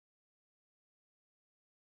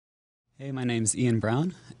Hey, my name's Ian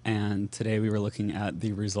Brown, and today we were looking at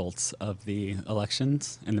the results of the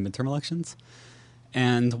elections and the midterm elections.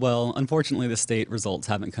 And, well, unfortunately, the state results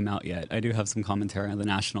haven't come out yet. I do have some commentary on the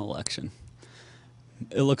national election.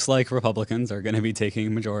 It looks like Republicans are going to be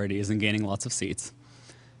taking majorities and gaining lots of seats.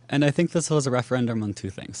 And I think this was a referendum on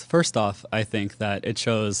two things. First off, I think that it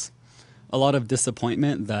shows a lot of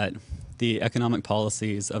disappointment that the economic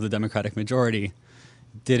policies of the Democratic majority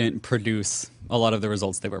didn't produce a lot of the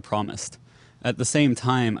results they were promised. At the same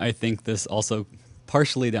time, I think this also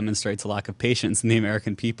partially demonstrates a lack of patience in the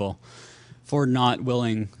American people for not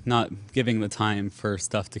giving the time for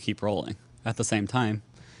stuff to keep rolling. At the same time,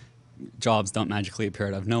 jobs don't magically appear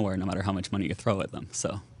out of nowhere, no matter how much money you throw at them.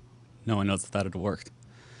 So no one knows if that had worked.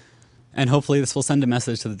 And hopefully this will send a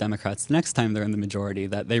message to the Democrats the next time they're in the majority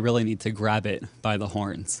that they really need to grab it by the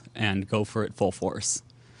horns and go for it full force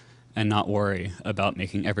and not worry about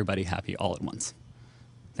making everybody happy all at once.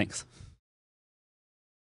 Thanks.